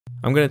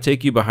I'm going to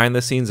take you behind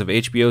the scenes of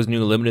HBO's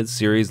new limited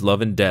series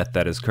Love and Death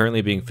that is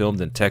currently being filmed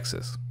in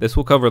Texas. This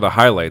will cover the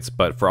highlights,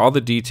 but for all the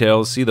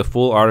details, see the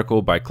full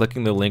article by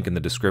clicking the link in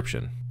the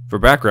description. For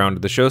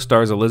background, the show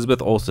stars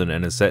Elizabeth Olsen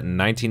and is set in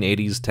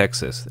 1980s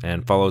Texas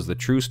and follows the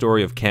true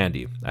story of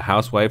Candy, a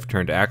housewife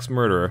turned axe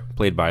murderer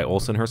played by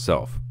Olsen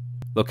herself.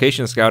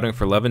 Location scouting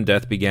for Love and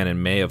Death began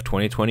in May of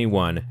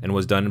 2021 and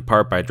was done in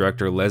part by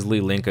director Leslie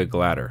Linka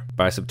Glatter.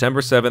 By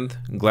September 7th,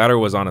 Glatter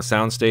was on a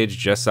soundstage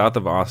just south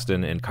of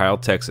Austin in Kyle,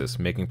 Texas,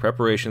 making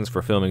preparations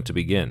for filming to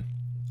begin.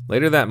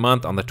 Later that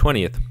month, on the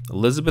 20th,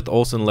 Elizabeth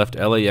Olsen left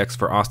LAX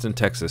for Austin,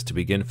 Texas to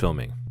begin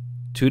filming.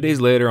 2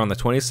 days later, on the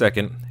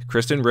 22nd,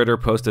 Krysten Ritter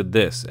posted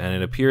this, and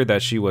it appeared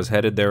that she was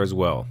headed there as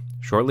well.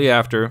 Shortly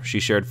after, she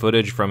shared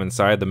footage from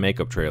inside the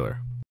makeup trailer.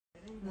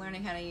 I'm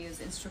learning how to use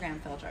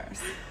Instagram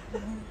filters.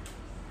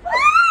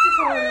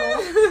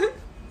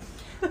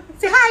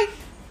 Say hi!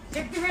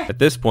 At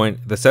this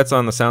point, the sets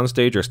on the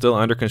soundstage are still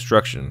under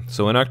construction,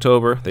 so in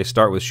October, they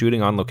start with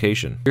shooting on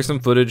location. Here's some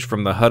footage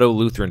from the Hutto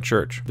Lutheran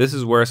Church. This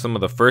is where some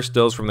of the first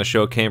stills from the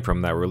show came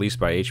from that were released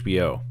by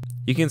HBO.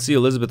 You can see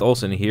Elizabeth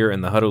Olsen here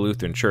in the Hutto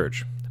Lutheran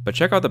Church, but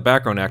check out the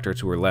background actor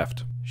to her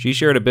left. She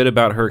shared a bit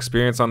about her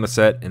experience on the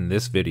set in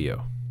this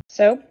video.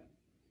 So,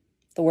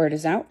 the word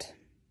is out.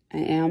 I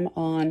am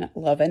on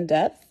Love and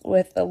Death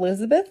with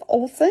Elizabeth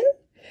Olsen.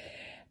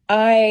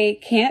 I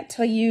can't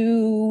tell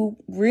you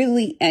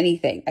really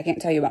anything. I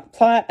can't tell you about the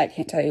plot. I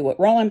can't tell you what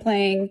role I'm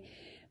playing.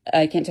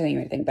 I can't tell you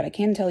anything, but I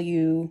can tell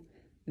you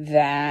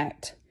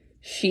that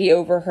she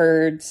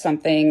overheard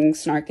something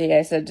snarky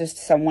I said just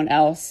to someone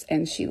else,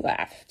 and she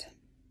laughed.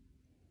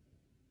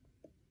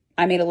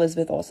 I made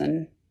Elizabeth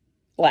Olsen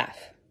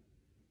laugh.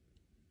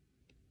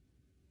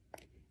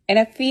 And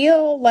I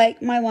feel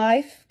like my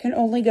life can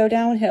only go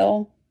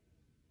downhill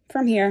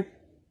from here.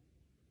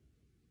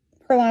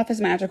 Her laugh is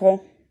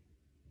magical.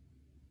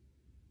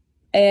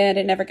 And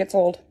it never gets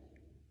old.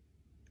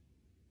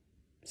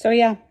 So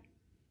yeah,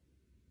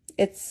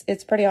 it's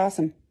pretty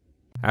awesome.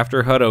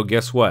 After Hutto,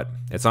 guess what?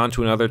 It's on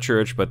to another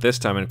church, but this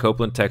time in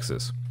Copeland,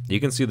 Texas. You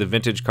can see the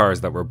vintage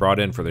cars that were brought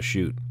in for the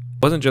shoot.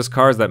 It wasn't just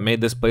cars that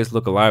made this place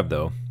look alive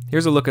though.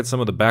 Here's a look at some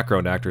of the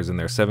background actors in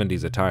their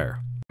 70s attire.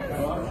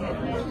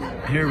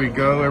 Here we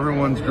go,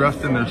 everyone's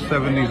dressed in their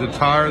 70s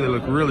attire. They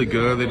look really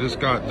good. They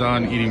just got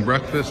done eating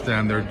breakfast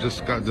and they're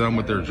just got done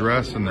with their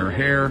dress and their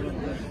hair.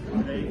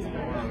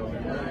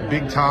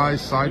 Big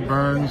ties,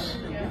 sideburns,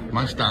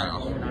 my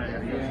style.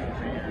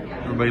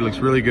 Everybody looks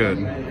really good.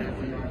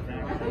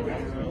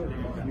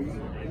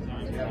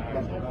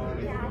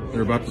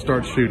 They're about to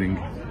start shooting.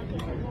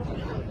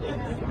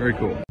 Very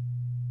cool.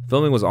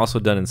 Filming was also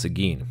done in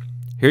Seguin.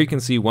 Here you can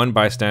see one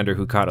bystander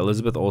who caught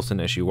Elizabeth Olsen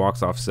as she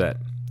walks off set.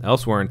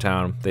 Elsewhere in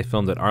town, they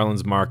filmed at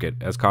Arlen's Market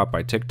as caught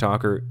by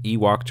TikToker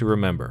Ewok to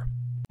Remember.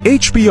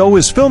 HBO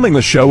is filming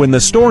the show in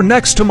the store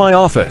next to my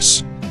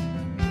office.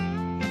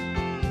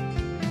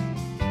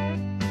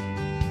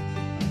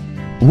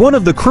 One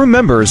of the crew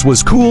members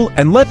was cool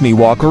and let me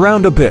walk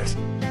around a bit.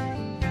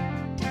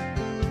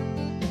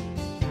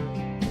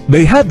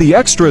 They had the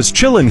extras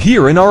chillin'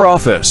 here in our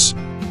office.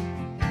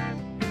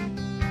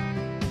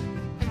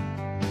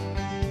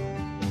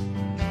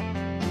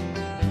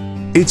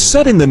 It's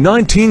set in the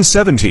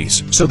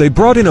 1970s, so they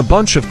brought in a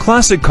bunch of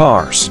classic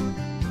cars.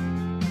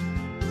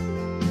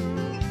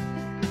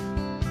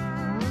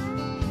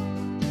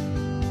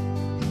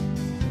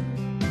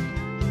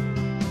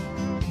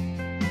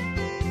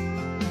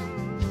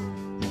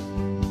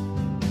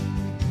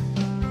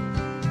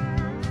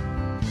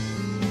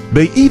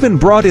 They even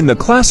brought in the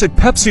classic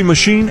Pepsi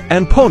machine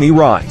and pony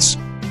rides.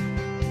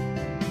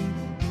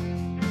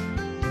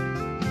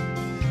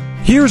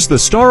 Here's the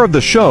star of the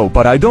show,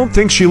 but I don't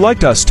think she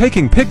liked us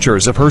taking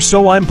pictures of her,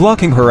 so I'm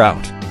blocking her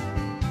out.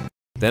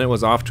 Then it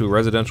was off to a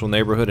residential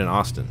neighborhood in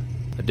Austin.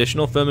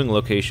 Additional filming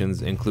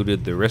locations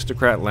included the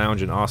Aristocrat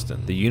Lounge in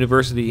Austin, the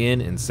University Inn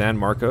in San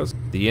Marcos,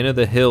 the Inn of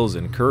the Hills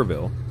in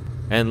Kerrville,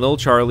 and Lil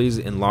Charlie's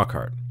in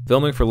Lockhart.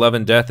 Filming for Love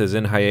and Death is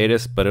in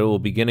hiatus, but it will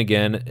begin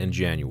again in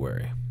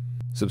January.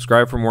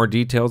 Subscribe for more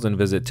details and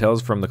visit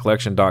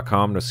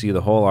talesfromthecollection.com to see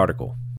the whole article.